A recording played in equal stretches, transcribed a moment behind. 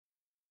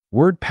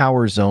Word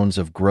power zones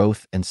of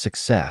growth and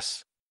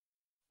success.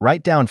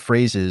 Write down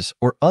phrases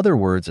or other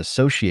words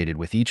associated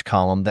with each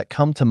column that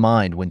come to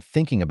mind when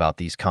thinking about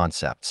these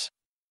concepts.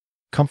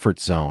 Comfort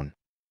zone.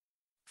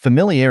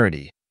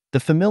 Familiarity.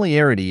 The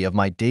familiarity of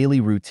my daily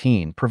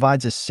routine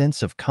provides a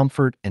sense of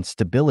comfort and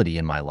stability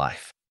in my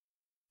life.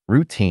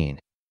 Routine.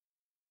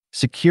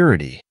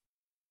 Security.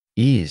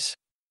 Ease.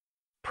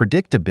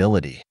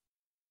 Predictability.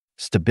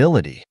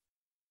 Stability.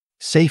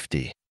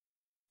 Safety.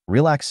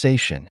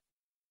 Relaxation.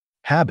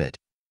 Habit.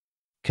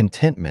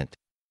 Contentment.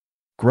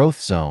 Growth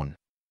zone.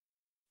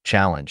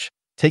 Challenge.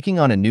 Taking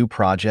on a new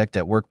project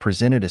at work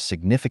presented a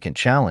significant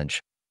challenge,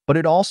 but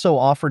it also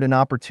offered an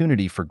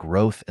opportunity for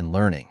growth and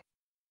learning.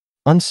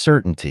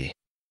 Uncertainty.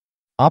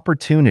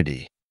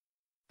 Opportunity.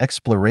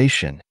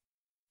 Exploration.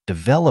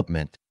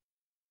 Development.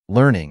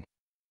 Learning.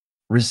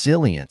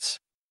 Resilience.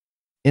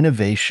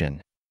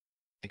 Innovation.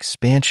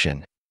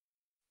 Expansion.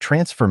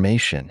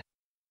 Transformation.